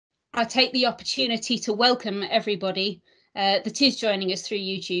I take the opportunity to welcome everybody that is joining us through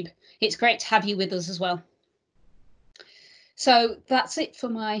YouTube. It's great to have you with us as well. So that's it for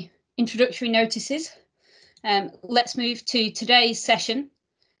my introductory notices. Let's move to today's session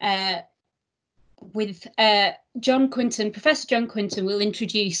with John Quinton. Professor John Quinton will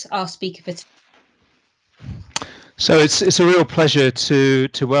introduce our speaker for today. So it's a real pleasure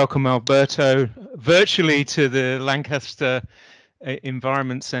to welcome Alberto virtually to the Lancaster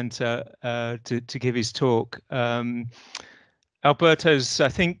Environment Centre to give his talk. Alberto's, I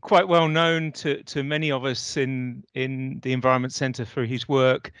think, quite well known to many of us in the Environment Centre for his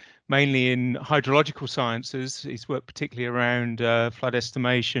work, mainly in hydrological sciences. He's worked particularly around flood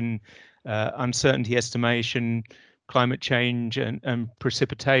estimation, uncertainty estimation, climate change, and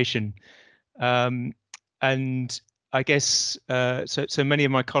precipitation. And I guess so many of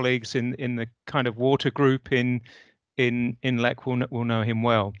my colleagues in the kind of water group in LEC will know him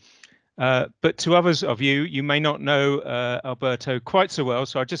well. But to others of you, you may not know Alberto quite so well.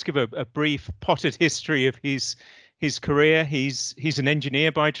 So I'll just give a brief potted history of his career. He's an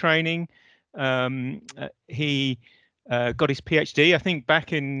engineer by training. He got his PhD, I think,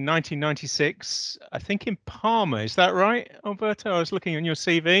 back in 1996. I think in Parma. Is that right, Alberto? I was looking on your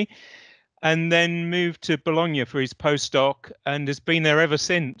CV. And then moved to Bologna for his postdoc, and has been there ever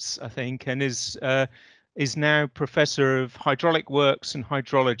since, I think, and is now Professor of Hydraulic Works and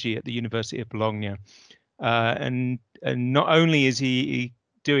Hydrology at the University of Bologna. And not only is he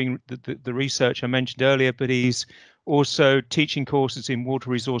doing the research I mentioned earlier, but he's also teaching courses in water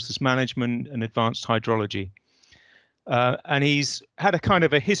resources management and advanced hydrology. And he's had a kind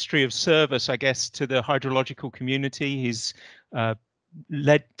of a history of service, I guess, to the hydrological community. He's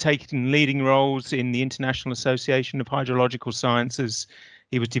taken leading roles in the International Association of Hydrological Sciences.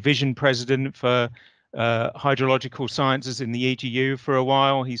 He was division president for hydrological sciences in the EGU for a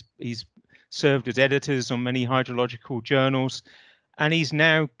while. He's served as editors on many hydrological journals, and he's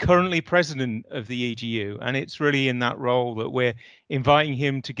now currently president of the EGU. And it's really in that role that we're inviting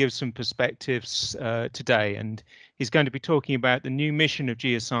him to give some perspectives today. And he's going to be talking about the new mission of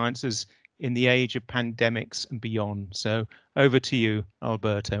geosciences in the age of pandemics and beyond. So over to you,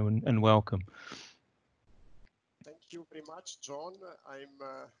 Alberto, and welcome. Thank you very much, John. I'm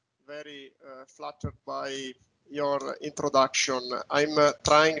very flattered by your introduction. I'm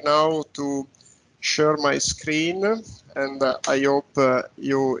trying now to share my screen, and I hope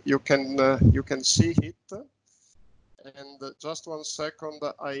you can see it. And just 1 second,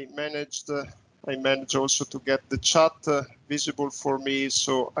 I managed also to get the chat visible for me,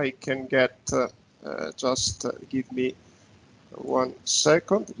 so I can get, just give me 1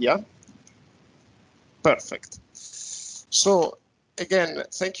 second. Yeah, perfect. So again,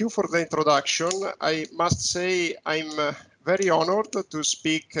 thank you for the introduction. I must say I'm very honored to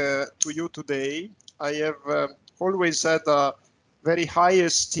speak to you today. I have always had a very high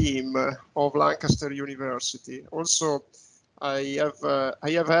esteem of Lancaster University. Also, I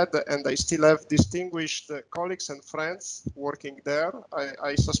have had and I still have distinguished colleagues and friends working there.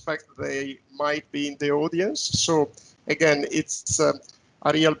 I suspect they might be in the audience. So again, it's a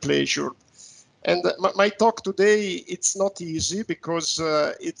real pleasure. And my talk today, it's not easy because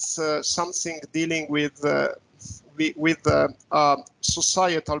it's something dealing with a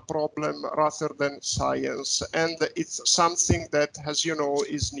societal problem rather than science. And it's something that, as you know,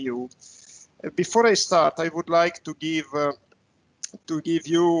 is new. Before I start, I would like to give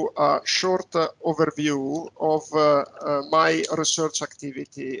you a short overview of my research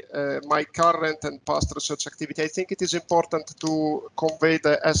activity, my current and past research activity. I think it is important to convey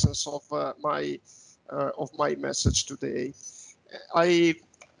the essence of my message today.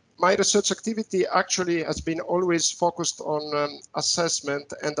 My research activity actually has been always focused on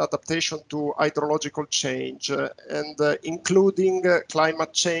assessment and adaptation to hydrological change, and including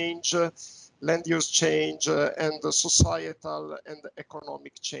climate change, land use change, and societal and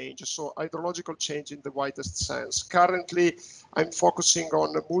economic change. So hydrological change in the widest sense. Currently, I'm focusing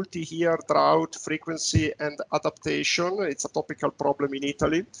on multi-year drought frequency and adaptation. It's a topical problem in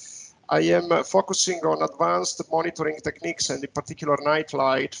Italy. I am focusing on advanced monitoring techniques and in particular night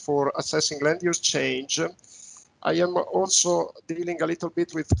light for assessing land use change. I am also dealing a little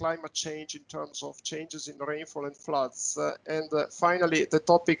bit with climate change in terms of changes in rainfall and floods. And finally, the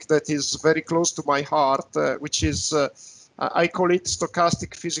topic that is very close to my heart, which is, I call it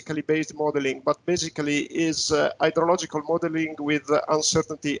stochastic physically based modeling, but basically is hydrological modeling with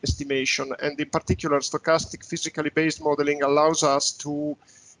uncertainty estimation. And in particular, stochastic physically based modeling allows us to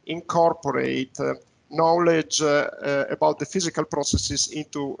incorporate knowledge about the physical processes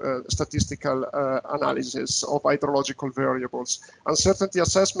into statistical analysis of hydrological variables. Uncertainty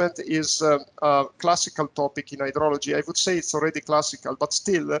assessment is a classical topic in hydrology. I would say it's already classical, but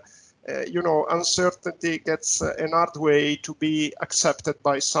still, you know, uncertainty gets an hard way to be accepted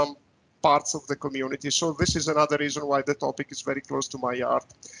by some parts of the community. So this is another reason why the topic is very close to my heart.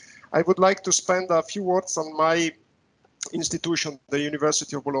 I would like to spend a few words on my institution, the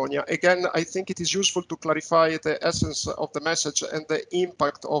University of Bologna. Again, I think it is useful to clarify the essence of the message and the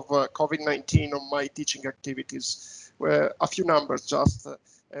impact of COVID-19 on my teaching activities. A few numbers just.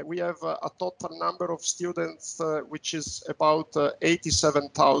 We have a total number of students which is about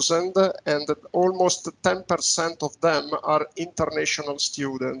 87,000, and almost 10% of them are international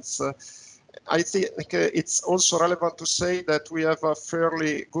students. I think it's also relevant to say that we have a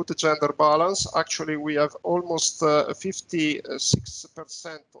fairly good gender balance. Actually, we have almost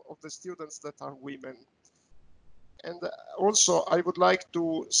 56% of the students that are women. And also, I would like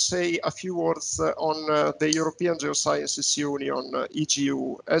to say a few words on the European Geosciences Union,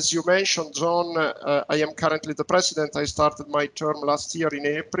 EGU. As you mentioned, John, I am currently the president. I started my term last year in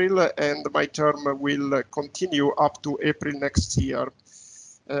April, and my term will continue up to April next year.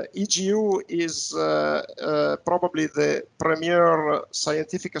 EGU is probably the premier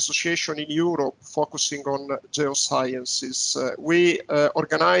scientific association in Europe focusing on geosciences. We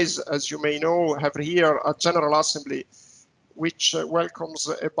organize, as you may know, have here a General Assembly which welcomes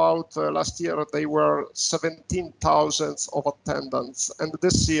about, last year they were 17,000 of attendance, and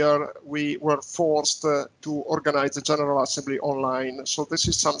this year we were forced to organize the General Assembly online. So this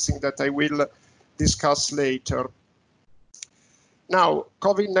is something that I will discuss later. Now,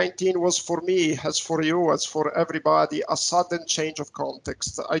 COVID-19 was for me, as for you, as for everybody, a sudden change of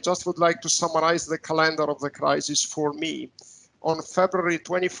context. I just would like to summarize the calendar of the crisis for me. On February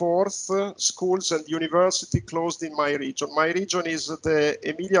 24th, schools and university closed in my region. My region is the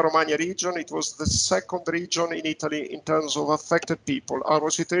Emilia-Romagna region. It was the second region in Italy in terms of affected people. Our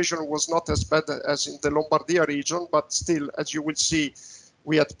situation was not as bad as in the Lombardia region, but still, as you will see,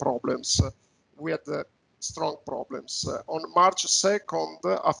 we had problems. We had strong problems. On March 2nd,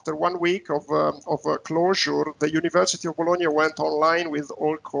 after 1 week of closure, the University of Bologna went online with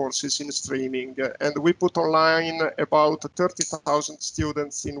all courses in streaming, and we put online about 30,000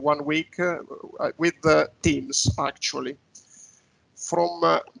 students in 1 week with the teams, actually. From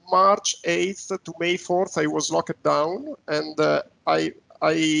March 8th to May 4th, I was locked down, and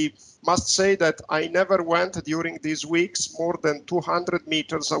I must say that I never went during these weeks more than 200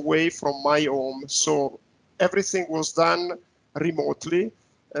 meters away from my home. So everything was done remotely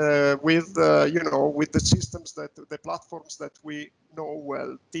with, you know, with the systems that, the platforms that we know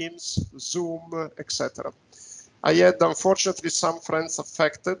well, Teams, Zoom, etc. I had, unfortunately, some friends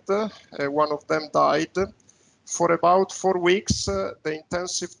affected. One of them died. For about 4 weeks, the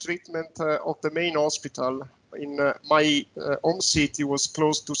intensive treatment of the main hospital in my home city was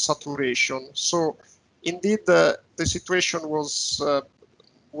close to saturation. So indeed, the situation was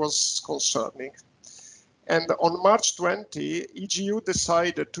concerning. And on March 20, EGU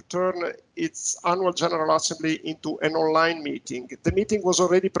decided to turn its annual General Assembly into an online meeting. The meeting was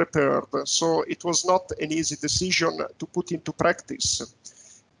already prepared, so it was not an easy decision to put into practice.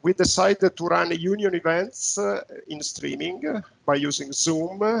 We decided to run union events in streaming by using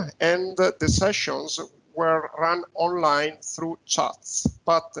Zoom, and the sessions were run online through chats.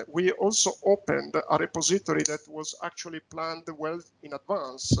 But we also opened a repository that was actually planned well in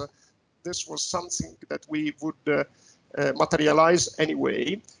advance. This was something that we would materialize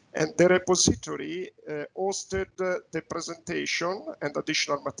anyway. And the repository hosted the presentation and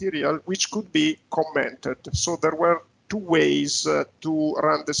additional material, which could be commented. So there were 2 ways to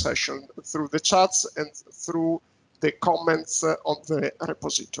run the session, through the chats and through the comments on the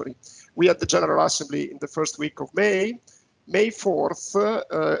repository. We had the General Assembly in the first week of May. May 4th,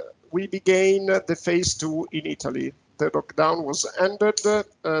 we began the phase 2 in Italy. The lockdown was ended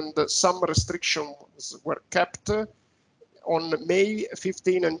and some restrictions were kept. On May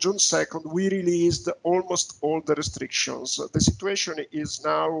 15 and June 2nd, we released almost all the restrictions. The situation is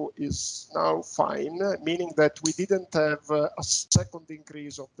now fine, meaning that we didn't have a second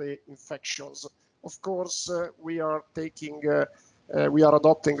increase of the infections. Of course, we are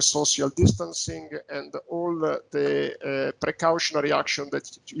adopting social distancing and all the precautionary action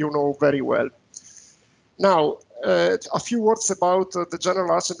that you know very well. Now, a few words about the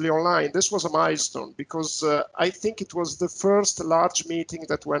General Assembly online. This was a milestone because I think it was the first large meeting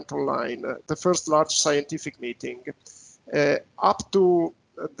that went online, the first large scientific meeting. Up to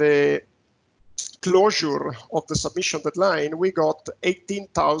the closure of the submission deadline, we got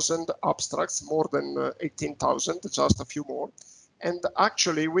 18,000 abstracts, more than 18,000, just a few more. And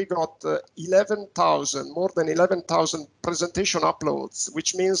actually, we got 11,000, more than 11,000 presentation uploads,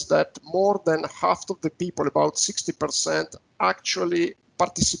 which means that more than half of the people, about 60%, actually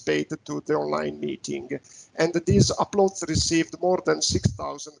participated to the online meeting. And these uploads received more than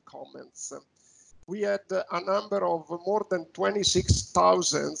 6,000 comments. We had a number of more than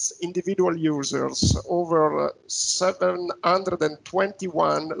 26,000 individual users, over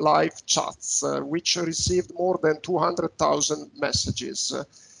 721 live chats, which received more than 200,000 messages.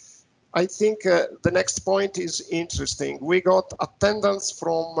 I think the next point is interesting. We got attendance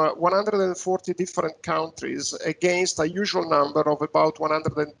from 140 different countries against a usual number of about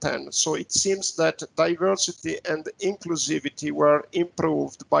 110. So it seems that diversity and inclusivity were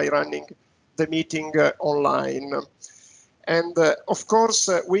improved by running the meeting online. And of course,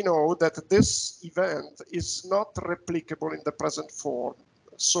 we know that this event is not replicable in the present form.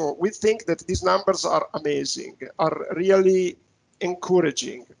 So we think that these numbers are amazing, are really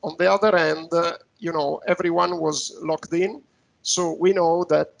encouraging. On the other hand, you know, everyone was locked in. So we know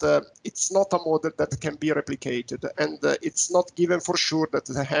that it's not a model that can be replicated, and it's not given for sure that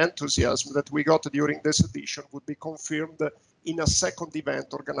the enthusiasm that we got during this edition would be confirmed in a second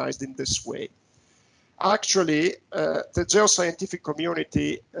event organized in this way. Actually, the geoscientific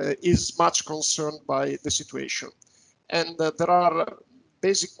community is much concerned by the situation. And there are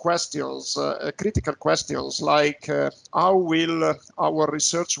basic questions, critical questions, like how will our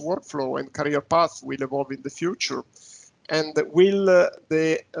research workflow and career path will evolve in the future? And will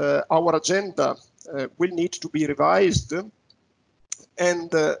our agenda will need to be revised?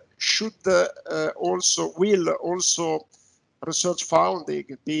 And will also research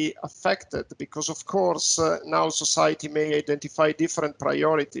funding be affected? Because of course now society may identify different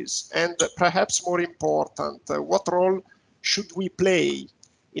priorities, and perhaps more important, what role should we play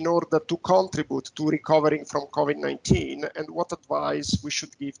in order to contribute to recovering from COVID-19, and what advice we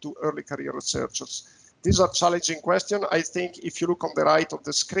should give to early career researchers? These are challenging questions. I think if you look on the right of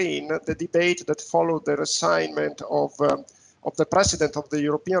the screen, the debate that followed the assignment of the president of the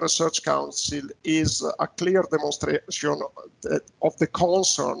European Research Council is a clear demonstration of the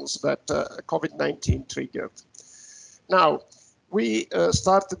concerns that COVID-19 triggered. Now, we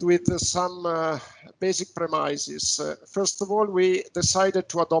started with some basic premises. First of all, we decided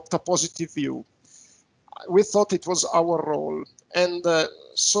to adopt a positive view. We thought it was our role. And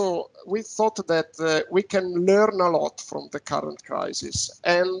so we thought that we can learn a lot from the current crisis.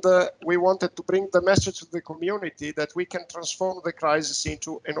 And we wanted to bring the message to the community that we can transform the crisis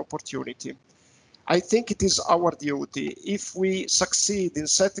into an opportunity. I think it is our duty. If we succeed in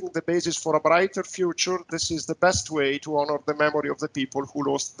setting the basis for a brighter future, this is the best way to honor the memory of the people who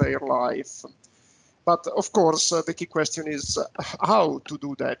lost their life. But of course, the key question is how to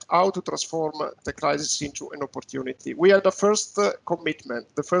do that, how to transform the crisis into an opportunity. We had a first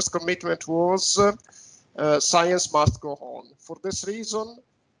commitment. The first commitment was science must go on. For this reason,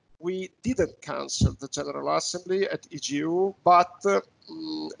 we didn't cancel the General Assembly at EGU, but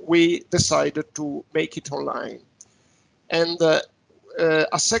we decided to make it online. And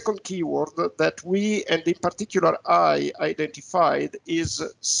a second keyword that we, and in particular I, identified is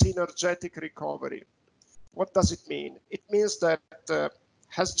synergetic recovery. What does it mean? It means that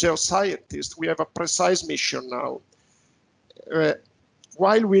as geoscientists, we have a precise mission now.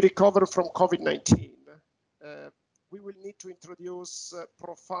 While we recover from COVID-19, we will need to introduce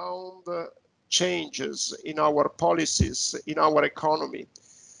profound changes in our policies, in our economy.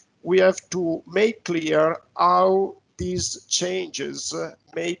 We have to make clear how these changes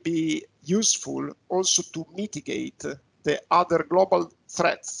may be useful also to mitigate the other global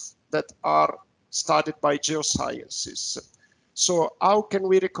threats that are studied by geosciences. So how can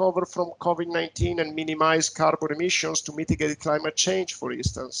we recover from COVID-19 and minimize carbon emissions to mitigate climate change, for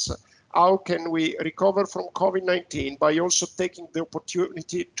instance? How can we recover from COVID-19 by also taking the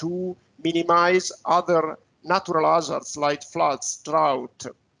opportunity to minimize other natural hazards like floods, drought?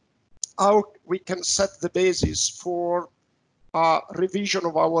 How we can set the basis for a revision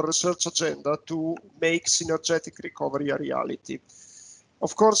of our research agenda to make synergetic recovery a reality?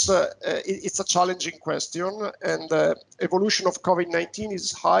 Of course, it's a challenging question, and evolution of COVID-19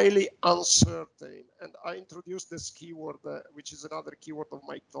 is highly uncertain. And I introduced this keyword, which is another keyword of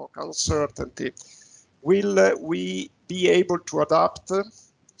my talk, uncertainty. Will we be able to adapt?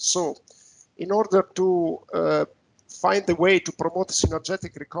 So, in order to find a way to promote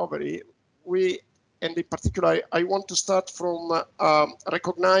synergetic recovery, and in particular, I want to start from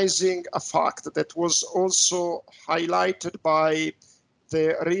recognizing a fact that was also highlighted by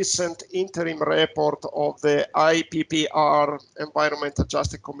the recent interim report of the IPPR, Environmental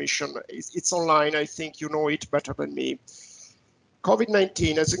Justice Commission. It's online, I think you know it better than me.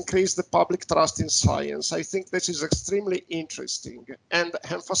 COVID-19 has increased the public trust in science. I think this is extremely interesting and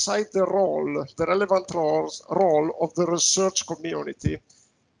emphasized the role, the relevant role of the research community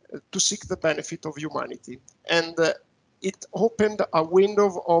to seek the benefit of humanity. And it opened a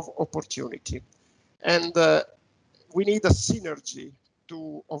window of opportunity. And we need a synergy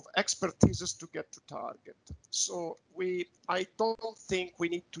of expertises to get to target. So I don't think we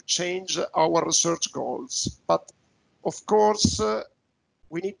need to change our research goals, but of course,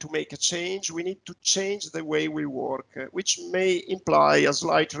 we need to make a change. We need to change the way we work, which may imply a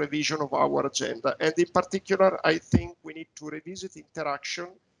slight revision of our agenda. And in particular, I think we need to revisit interaction,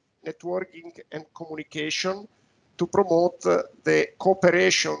 networking, and communication to promote the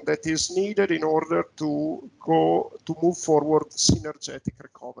cooperation that is needed in order to move forward synergetic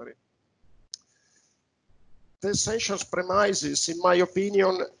recovery. The essential premises, in my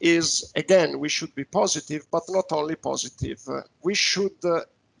opinion, is, again, we should be positive, but not only positive. We should,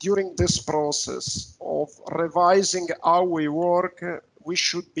 during this process of revising how we work, we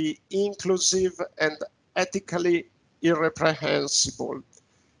should be inclusive and ethically irreprehensible.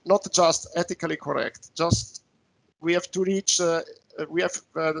 Not just ethically correct, just we have to reach, we have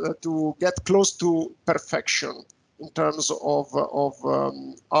to get close to perfection in terms of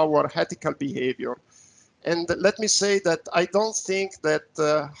our ethical behavior. And let me say that I don't think that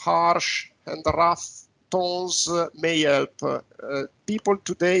harsh and rough tones may help. People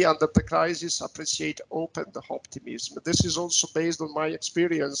today under the crisis appreciate open optimism. This is also based on my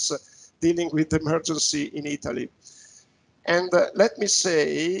experience dealing with the emergency in Italy. And let me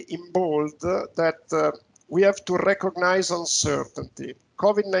say in bold that we have to recognize uncertainty.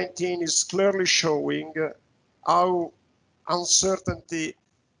 COVID-19 is clearly showing how uncertainty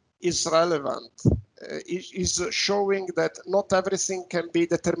is relevant. It is showing that not everything can be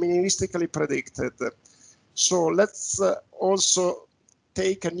deterministically predicted. So let's also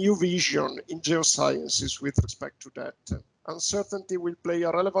take a new vision in geosciences with respect to that. Uncertainty will play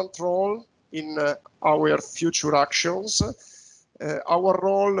a relevant role in our future actions. Our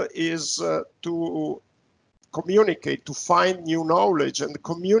role is to communicate, to find new knowledge and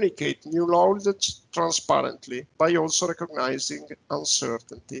communicate new knowledge transparently by also recognizing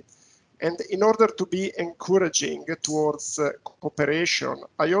uncertainty. And in order to be encouraging towards cooperation,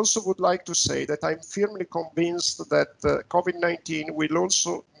 I also would like to say that I'm firmly convinced that COVID-19 will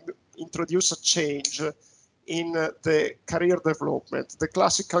also introduce a change in the career development. The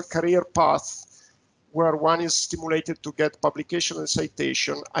classical career path where one is stimulated to get publication and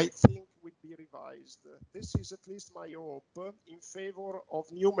citation, I think will be revised. This is at least my hope in favor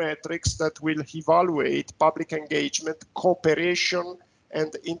of new metrics that will evaluate public engagement, cooperation,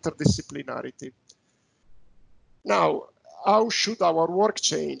 and interdisciplinarity. Now, how should our work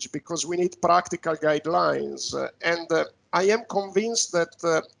change? Because we need practical guidelines. And I am convinced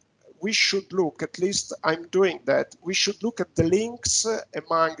that we should look, at least I'm doing that, we should look at the links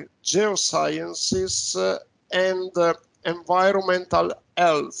among geosciences and environmental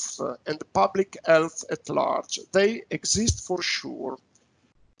health and public health at large. They exist for sure.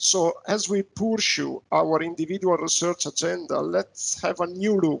 So as we pursue our individual research agenda, let's have a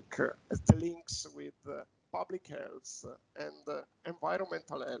new look at the links with public health and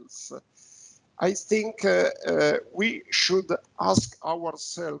environmental health. I think we should ask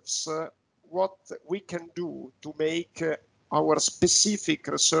ourselves what we can do to make our specific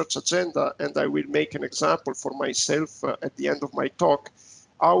research agenda, and I will make an example for myself at the end of my talk,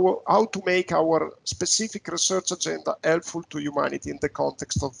 how to make our specific research agenda helpful to humanity in the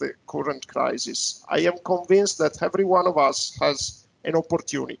context of the current crisis. I am convinced that every one of us has an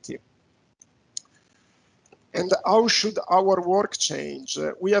opportunity. And how should our work change?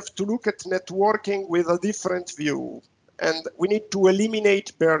 We have to look at networking with a different view, and we need to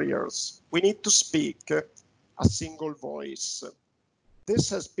eliminate barriers. We need to speak a single voice. This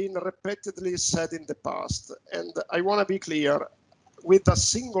has been repeatedly said in the past, and I want to be clear. With a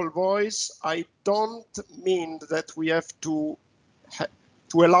single voice, I don't mean that we have to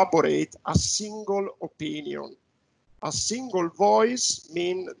elaborate a single opinion. A single voice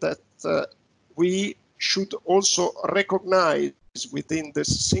means that we should also recognize within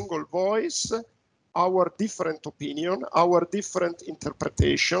this single voice our different opinion, our different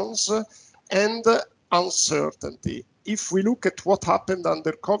interpretations, and uncertainty. If we look at what happened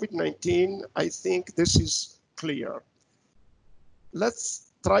under COVID-19, I think this is clear.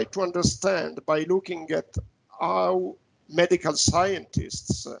 Let's try to understand by looking at how medical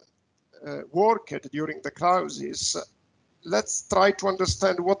scientists worked during the crisis, let's try to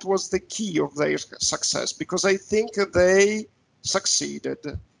understand what was the key of their success, because I think they succeeded.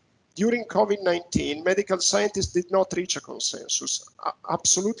 During COVID-19, medical scientists did not reach a consensus,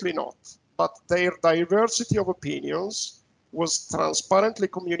 absolutely not. But their diversity of opinions was transparently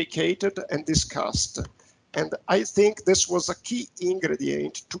communicated and discussed. And I think this was a key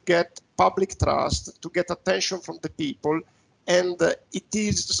ingredient to get public trust, to get attention from the people. And it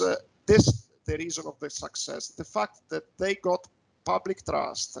is this the reason of the success. The fact that they got public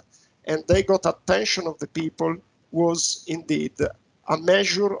trust and they got attention of the people was indeed a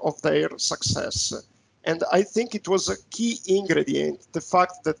measure of their success. And I think it was a key ingredient, the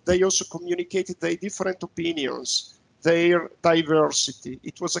fact that they also communicated their different opinions, their diversity.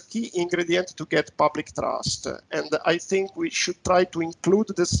 It was a key ingredient to get public trust. And I think we should try to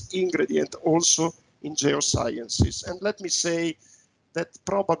include this ingredient also in geosciences. And let me say that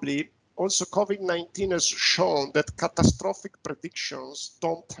probably also COVID-19 has shown that catastrophic predictions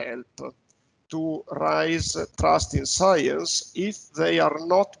don't help to raise trust in science if they are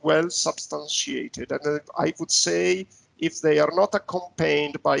not well substantiated. And I would say if they are not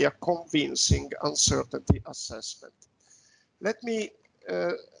accompanied by a convincing uncertainty assessment. Let me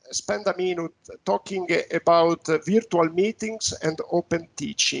spend a minute talking about virtual meetings and open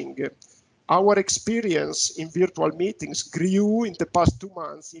teaching. Our experience in virtual meetings grew in the past 2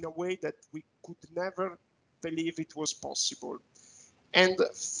 months in a way that we could never believe it was possible. And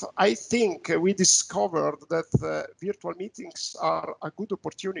I think we discovered that virtual meetings are a good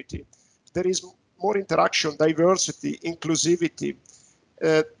opportunity. There is more interaction, diversity, inclusivity.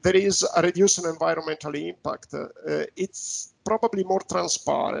 There is a reduced environmental impact. It's probably more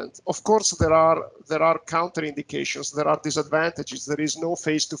transparent. Of course, there are counterindications, there are disadvantages. There is no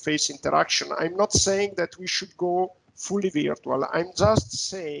face-to-face interaction. I'm not saying that we should go fully virtual. I'm just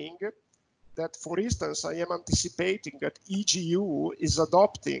saying that, for instance, I am anticipating that EGU is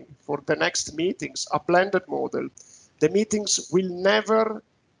adopting for the next meetings a blended model. The meetings will never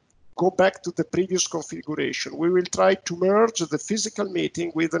go back to the previous configuration. We will try to merge the physical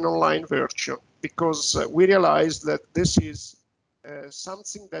meeting with an online version, because we realize that this is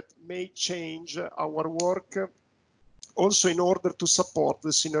something that may change our work also in order to support the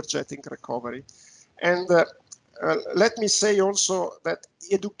synergetic recovery. And let me say also that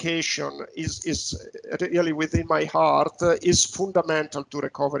education is really within my heart, is fundamental to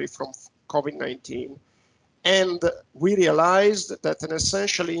recovery from COVID-19. And we realized that an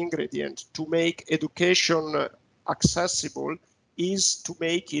essential ingredient to make education accessible is to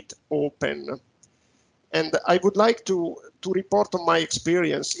make it open. And I would like to report on my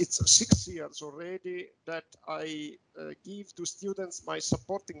experience. It's 6 years already that I give to students my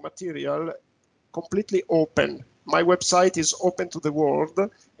supporting material completely open. My website is open to the world,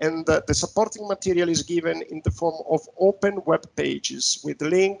 and the supporting material is given in the form of open web pages with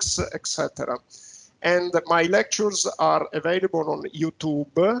links, etc. And my lectures are available on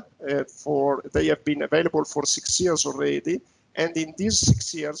YouTube. They have been available for 6 years already. And in these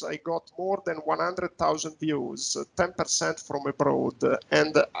 6 years, I got more than 100,000 views, 10% from abroad.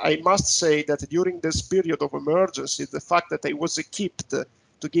 And I must say that during this period of emergency, the fact that I was equipped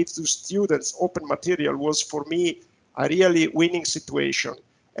to give to students open material was for me a really winning situation.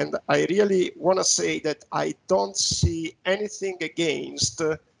 And I really want to say that I don't see anything against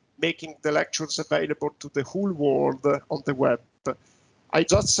making the lectures available to the whole world on the web. I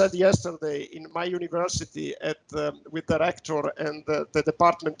just said yesterday in my university with the rector and the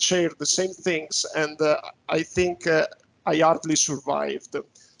department chair the same things, and I think I hardly survived.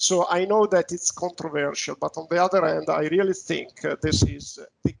 So I know that it's controversial, but on the other hand, I really think this is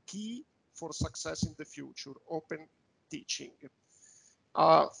the key for success in the future, open teaching.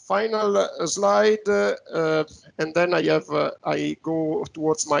 Final slide, and then I go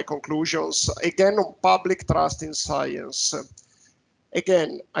towards my conclusions. Again, on public trust in science.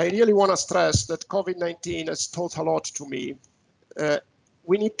 Again, I really want to stress that COVID-19 has taught a lot to me.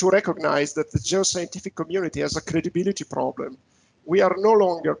 We need to recognize that the geoscientific community has a credibility problem. We are no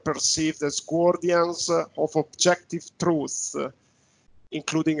longer perceived as guardians of objective truth,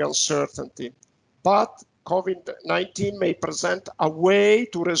 including uncertainty. But COVID-19 may present a way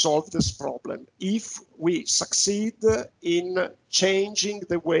to resolve this problem if we succeed in changing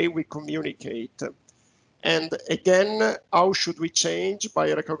the way we communicate. And again, how should we change?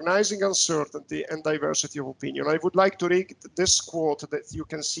 By recognizing uncertainty and diversity of opinion. I would like to read this quote that you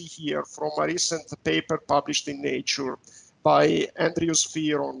can see here from a recent paper published in Nature by Andrew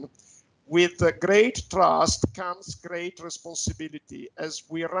Fearon. With great trust comes great responsibility. As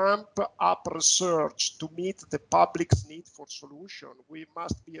we ramp up research to meet the public's need for solution, we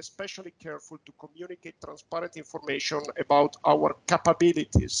must be especially careful to communicate transparent information about our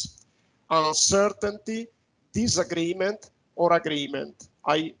capabilities, uncertainty, disagreement, or agreement.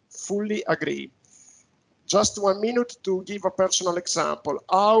 I fully agree. Just 1 minute to give a personal example,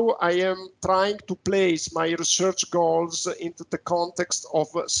 how I am trying to place my research goals into the context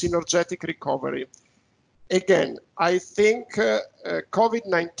of synergetic recovery. Again, I think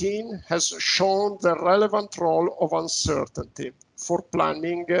COVID-19 has shown the relevant role of uncertainty for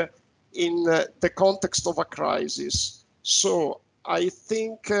planning in the context of a crisis. So I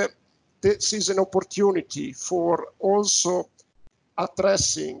think this is an opportunity for also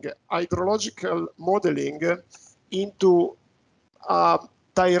addressing hydrological modeling into a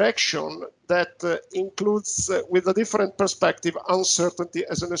direction that includes, with a different perspective, uncertainty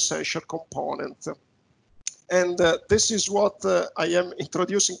as an essential component. And this is what I am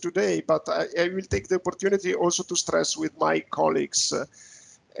introducing today, but I will take the opportunity also to stress with my colleagues.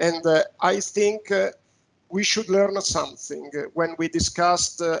 And I think we should learn something when we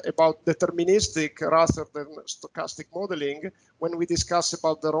discussed about deterministic rather than stochastic modeling. When we discuss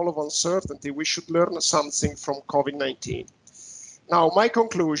about the role of uncertainty, we should learn something from COVID-19. Now, my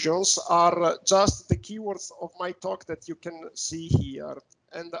conclusions are just the keywords of my talk that you can see here.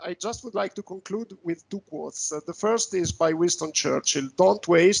 And I just would like to conclude with 2 quotes. The first is by Winston Churchill, "Don't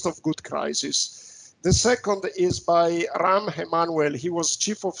waste of good crisis." The second is by Rahm Emanuel. He was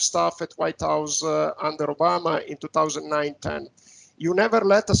chief of staff at White House under Obama in 2009-10. "You never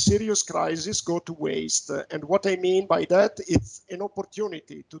let a serious crisis go to waste." And what I mean by that, it's an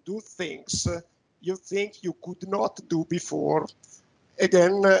opportunity to do things you think you could not do before.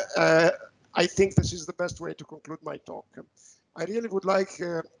 Again, I think this is the best way to conclude my talk. I really would like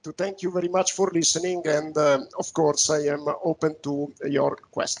to thank you very much for listening. And of course, I am open to your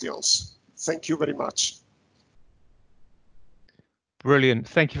questions. Thank you very much. Brilliant.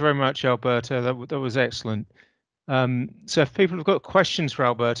 Thank you very much, Alberto. That was excellent. So if people have got questions for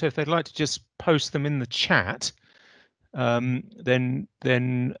Alberto, if they'd like to just post them in the chat, then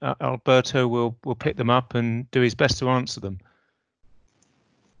Alberto will pick them up and do his best to answer them.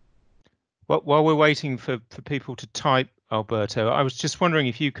 While we're waiting for people to type, Alberto, I was just wondering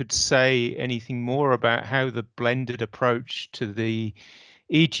if you could say anything more about how the blended approach to the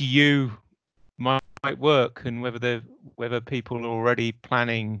EGU might work, and whether people are already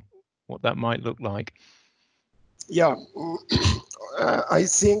planning what that might look like. Yeah, I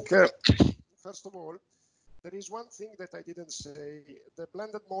think first of all, there is one thing that I didn't say. The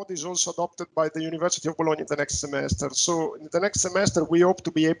blended mode is also adopted by the University of Bologna in the next semester. So in the next semester, we hope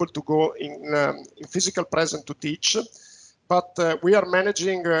to be able to go in physical presence to teach. But we are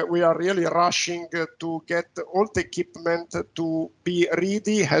managing, we are really rushing to get all the equipment to be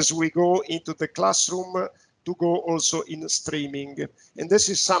ready as we go into the classroom to go also in streaming. And this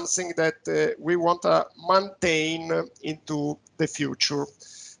is something that we want to maintain into the future.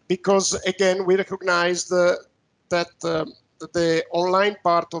 Because again, we recognize that the online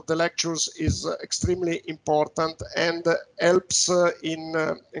part of the lectures is extremely important and helps in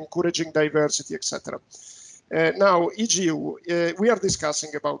encouraging diversity, etc. Now, EGU, we are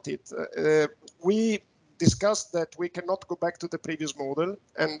discussing about it. We discussed that we cannot go back to the previous model,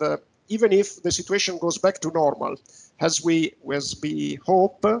 and even if the situation goes back to normal, as we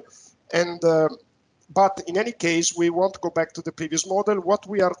hope, and but in any case, we won't go back to the previous model. What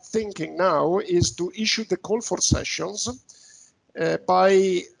we are thinking now is to issue the call for sessions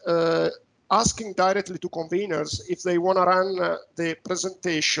by asking directly to conveners if they want to run the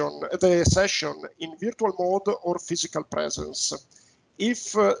presentation, the session in virtual mode or physical presence.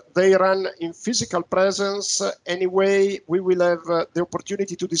 If they run in physical presence, anyway, we will have the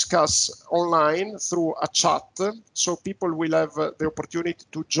opportunity to discuss online through a chat. So people will have the opportunity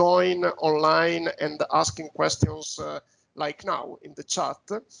to join online and asking questions like now in the chat.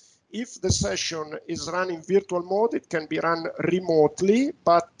 If the session is run in virtual mode, it can be run remotely,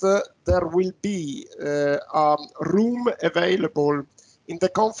 but there will be a room available in the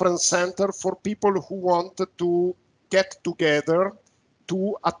conference center for people who want to get together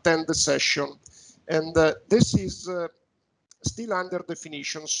to attend the session. And this is still under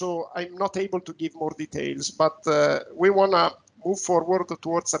definition, so I'm not able to give more details, but we want to move forward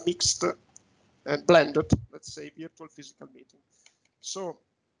towards a mixed and blended, let's say, virtual physical meeting. So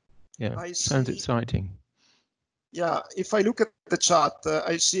yeah, sounds exciting. Yeah, if I look at the chat,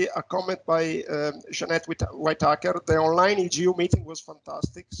 I see a comment by Jeanette Whitaker. The online EGU meeting was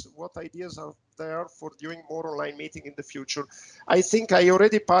fantastic. So what ideas are there for doing more online meeting in the future? I think I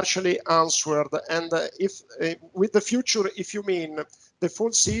already partially answered. And if with the future, if you mean the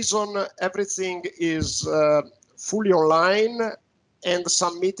full season, everything is fully online and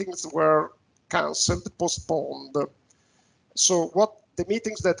some meetings were cancelled, postponed. So what the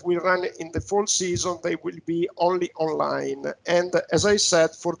meetings that we run in the fall season, they will be only online. And as I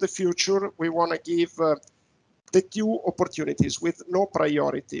said, for the future, we want to give the two opportunities with no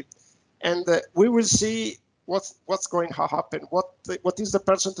priority. And we will see what's going to happen. What is the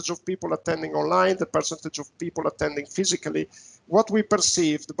percentage of people attending online, the percentage of people attending physically? What we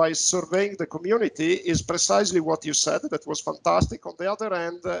perceived by surveying the community is precisely what you said. That was fantastic. On the other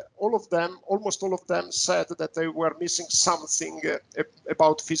hand, almost all of them said that they were missing something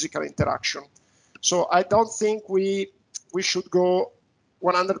about physical interaction. So I don't think we should go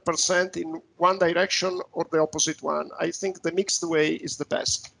 100% in one direction or the opposite one. I think the mixed way is the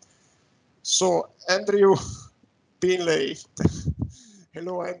best. So Andrew, being late.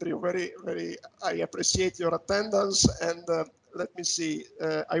 Hello, Andrew. I appreciate your attendance. And let me see.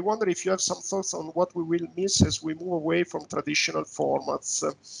 I wonder if you have some thoughts on what we will miss as we move away from traditional formats.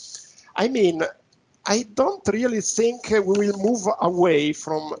 I mean, I don't really think we will move away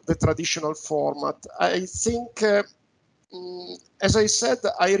from the traditional format. I think, as I said,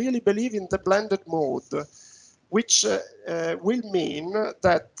 I really believe in the blended mode, which will mean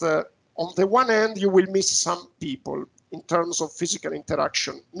that on the one hand, you will miss some people in terms of physical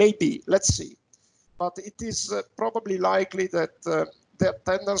interaction. Maybe, let's see. But it is probably likely that the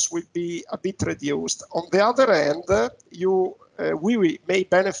attendance will be a bit reduced. On the other hand, we may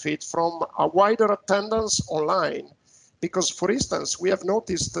benefit from a wider attendance online. Because, for instance, we have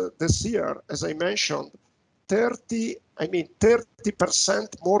noticed this year, as I mentioned,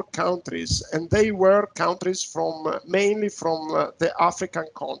 30% more countries, and they were countries mainly from the African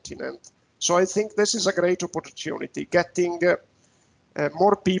continent. So I think this is a great opportunity, getting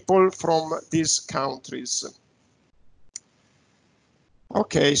more people from these countries.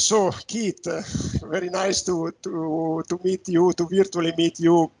 Okay, so Keith, very nice to meet you, to virtually meet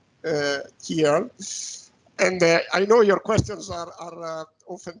you here. And I know your questions are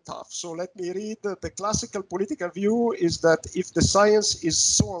often tough. So let me read. The classical political view is that if the science is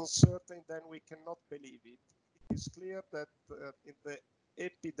so uncertain, then we cannot believe it. It is clear that in the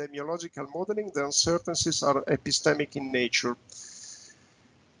epidemiological modeling, the uncertainties are epistemic in nature.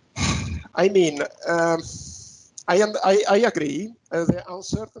 I mean, I agree. The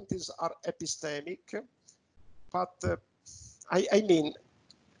uncertainties are epistemic, but I mean,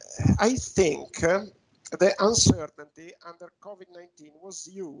 I think the uncertainty under COVID-19 was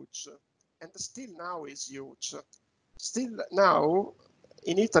huge, and still now is huge. Still now,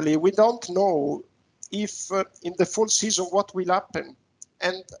 in Italy, we don't know if in the fall season what will happen.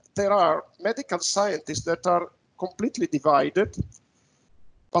 And there are medical scientists that are completely divided,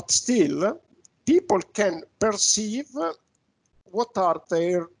 but still people can perceive what are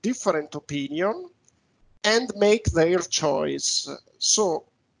their different opinions and make their choice. So,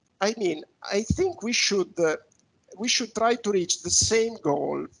 I mean, I think we should try to reach the same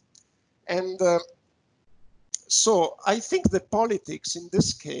goal. And so I think the politics in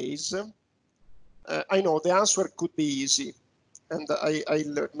this case, I know the answer could be easy, and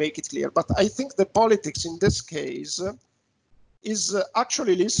I'll make it clear, but I think the politics in this case is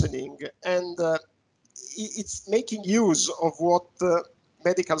actually listening, and it's making use of what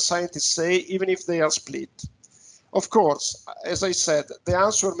medical scientists say, even if they are split. Of course, as I said, the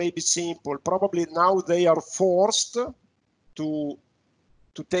answer may be simple. Probably now they are forced to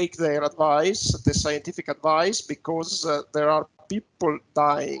take their advice, the scientific advice, because there are people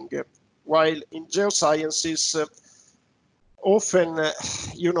dying. While in geosciences, often,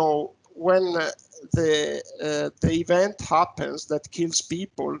 you know, when the event happens that kills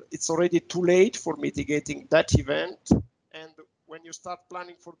people, it's already too late for mitigating that event. And when you start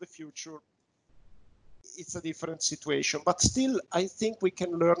planning for the future, it's a different situation. But still, I think we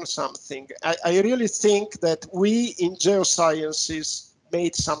can learn something. I really think that we in geosciences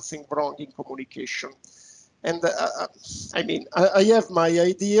made something wrong in communication. And I mean, I have my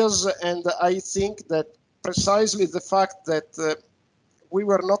ideas, and I think that precisely the fact that we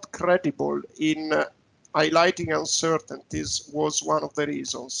were not credible in highlighting uncertainties was one of the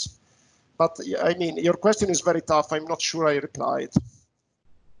reasons. But I mean, your question is very tough. I'm not sure I replied.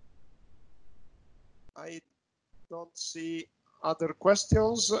 I don't see other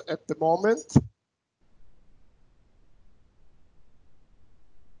questions at the moment.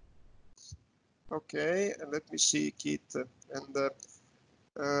 Okay, and let me see, Keith. And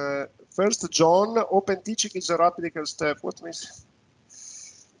first, John, open teaching is a radical step. What means?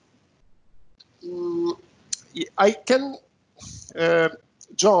 I can,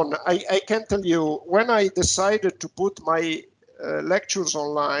 John, I can tell you, when I decided to put my lectures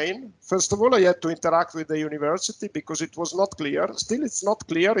online, first of all, I had to interact with the university because it was not clear. Still, it's not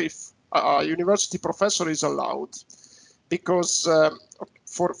clear if a university professor is allowed, because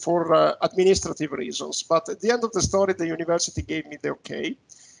for administrative reasons. But at the end of the story, the university gave me the okay.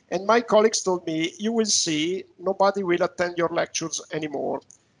 And my colleagues told me, you will see, nobody will attend your lectures anymore.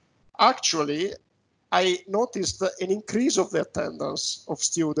 Actually, I noticed an increase of the attendance of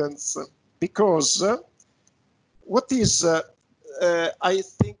students because what is, I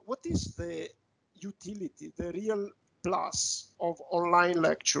think, what is the utility, the real plus of online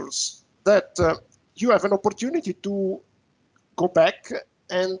lectures? That you have an opportunity to go back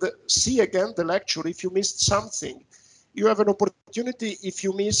and see again the lecture if you missed something. You have an opportunity if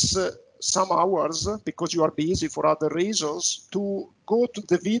you miss some hours because you are busy for other reasons to go to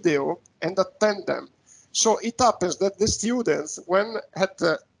the video and attend them. So it happens that the students, when had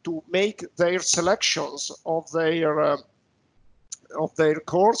to make their selections of their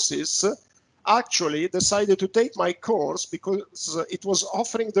courses, actually decided to take my course because it was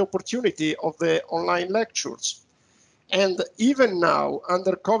offering the opportunity of the online lectures. And even now,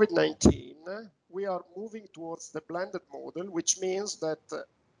 under COVID-19, we are moving towards the blended model, which means that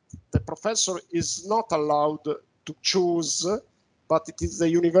the professor is not allowed to choose, but it is the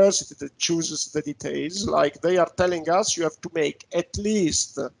university that chooses the details. Like they are telling us, you have to make at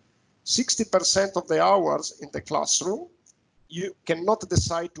least 60% of the hours in the classroom. You cannot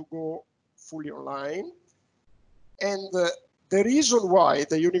decide to go fully online. And the reason why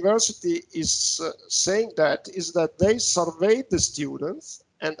the university is saying that is that they surveyed the students,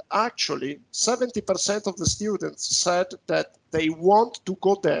 and actually 70% of the students said that they want to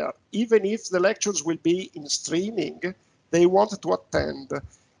go there. Even if the lectures will be in streaming, they want to attend.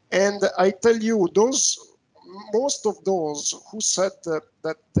 And I tell you, most of those who said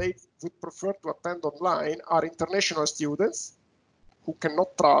that they would prefer to attend online are international students who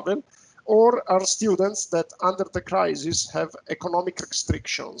cannot travel, or are students that under the crisis have economic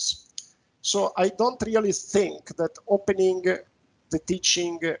restrictions. So I don't really think that opening the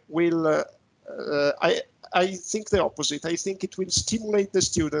teaching will, I think the opposite. I think it will stimulate the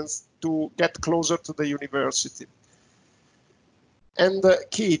students to get closer to the university. And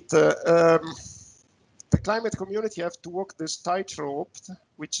Keith, the climate community have to walk this tightrope,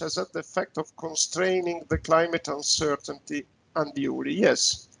 which has had the effect of constraining the climate uncertainty unduly.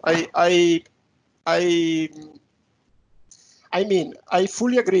 Yes, I mean, I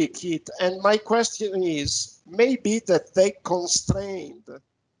fully agree, Keith. And my question is, maybe that they constrained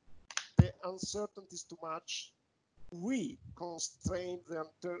the uncertainties too much. We constrained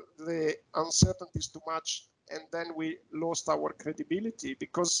the uncertainties too much, and then we lost our credibility.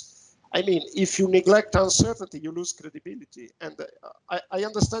 Because, I mean, if you neglect uncertainty, you lose credibility. And I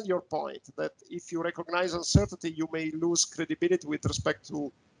understand your point that if you recognize uncertainty, you may lose credibility with respect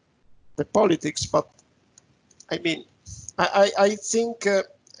to the politics. But I mean, I think,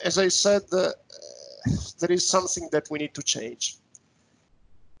 as I said, there is something that we need to change.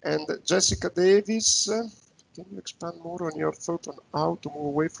 And Jessica Davis, can you expand more on your thought on how to move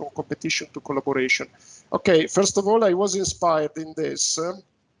away from competition to collaboration? Okay, first of all, I was inspired in this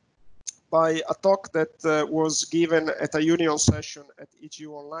by a talk that was given at a union session at EGU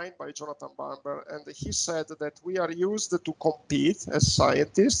Online by Jonathan Barber. And he said that we are used to compete as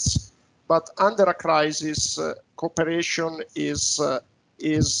scientists, but under a crisis, cooperation is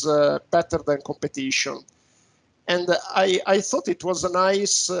better than competition. And I thought it was a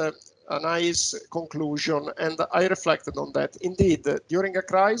nice conclusion, and I reflected on that. Indeed, during a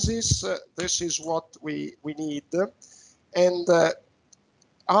crisis, this is what we need. And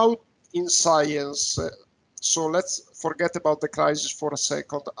how in science, so let's forget about the crisis for a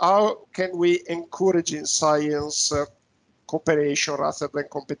second. How can we encourage in science cooperation rather than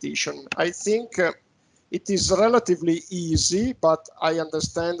competition? I think it is relatively easy, but I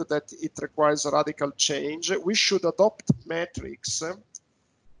understand that it requires a radical change. We should adopt metrics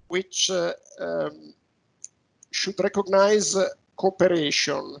which should recognize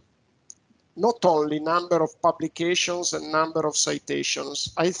cooperation, not only number of publications and number of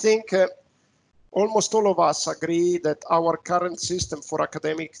citations. I think almost all of us agree that our current system for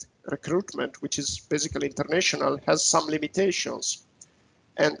academic recruitment, which is basically international, has some limitations.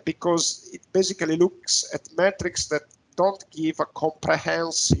 And because it basically looks at metrics that don't give a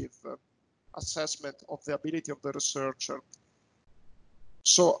comprehensive assessment of the ability of the researcher.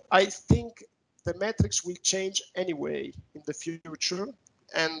 So I think the metrics will change anyway in the future,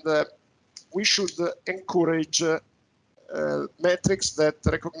 and we should encourage metrics that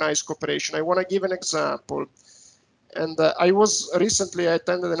recognize cooperation. I want to give an example. And I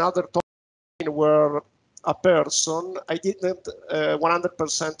attended another talk where a person, I didn't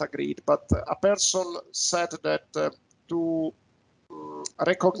 100% agreed, but a person said that to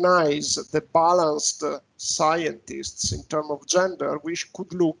recognize the balanced scientists in terms of gender, we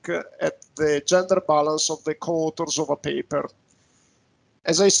could look at the gender balance of the co-authors of a paper.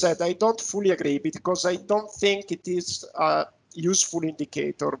 As I said, I don't fully agree because I don't think it is a useful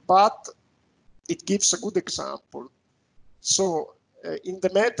indicator, but it gives a good example. So in the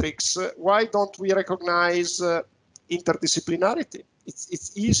metrics, why don't we recognize interdisciplinarity?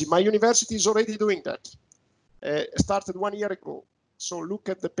 It's easy. My university is already doing that. Started 1 year ago. So look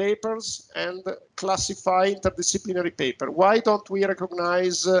at the papers and classify interdisciplinary paper. Why don't we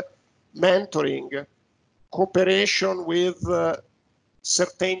recognize mentoring, cooperation with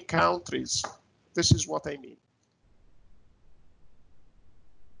certain countries? This is what I mean.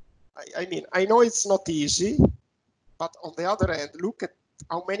 I know it's not easy, but on the other hand, look at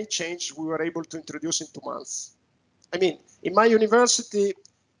how many changes we were able to introduce in 2 months. I mean, in my university,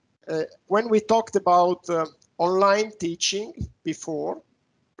 when we talked about online teaching before,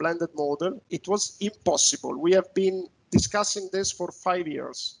 blended model, it was impossible. We have been discussing this for 5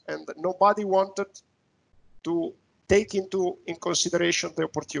 years, and nobody wanted to take in consideration the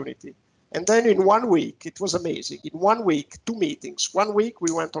opportunity. And then in 1 week, it was amazing. In 1 week, 2 meetings. 1 week,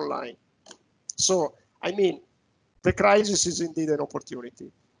 we went online. So, I mean, the crisis is indeed an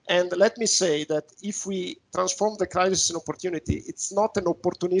opportunity. And let me say that if we transform the crisis in opportunity, it's not an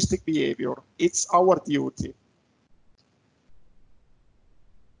opportunistic behavior. It's our duty.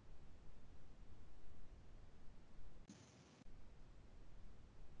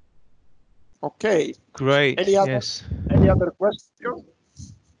 Okay. Great. Any other question?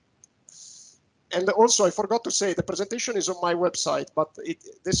 And also, I forgot to say, the presentation is on my website, but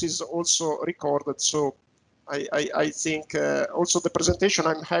this is also recorded. So I think also the presentation,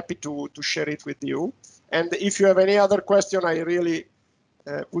 I'm happy to share it with you. And if you have any other question, I really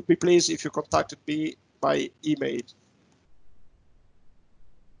would be pleased if you contacted me by email.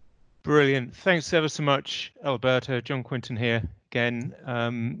 Brilliant. Thanks ever so much, Alberto. John Quinton here again.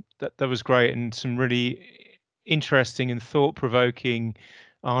 That was great, and some really interesting and thought-provoking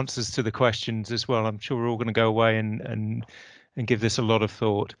answers to the questions as well. I'm sure we're all going to go away and give this a lot of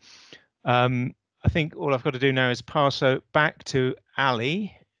thought. I think all I've got to do now is pass it back to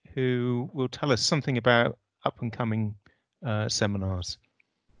Ali, who will tell us something about up and coming seminars.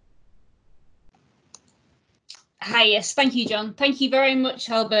 Hi, yes, thank you, John. Thank you very much,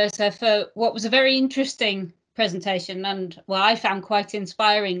 Alberto, for what was a very interesting presentation, and well, I found quite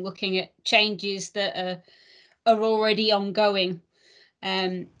inspiring looking at changes that are already ongoing.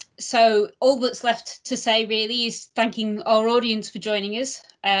 So all that's left to say really is thanking our audience for joining us.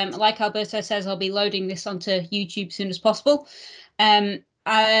 Like Alberto says, I'll be loading this onto YouTube as soon as possible. And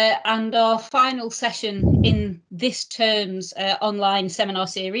our final session in this term's online seminar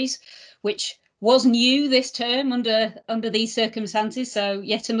series, which was new this term under these circumstances. So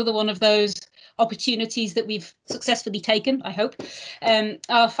yet another one of those opportunities that we've successfully taken, I hope.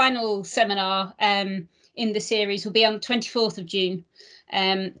 Our final seminar in the series will be on the 24th of June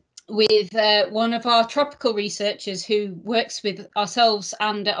with one of our tropical researchers who works with ourselves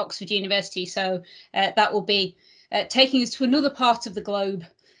and at Oxford University. So that will be taking us to another part of the globe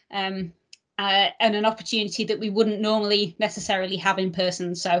and an opportunity that we wouldn't normally necessarily have in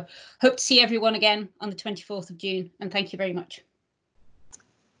person. So hope to see everyone again on the 24th of June, and thank you very much.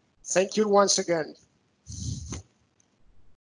 Thank you once again.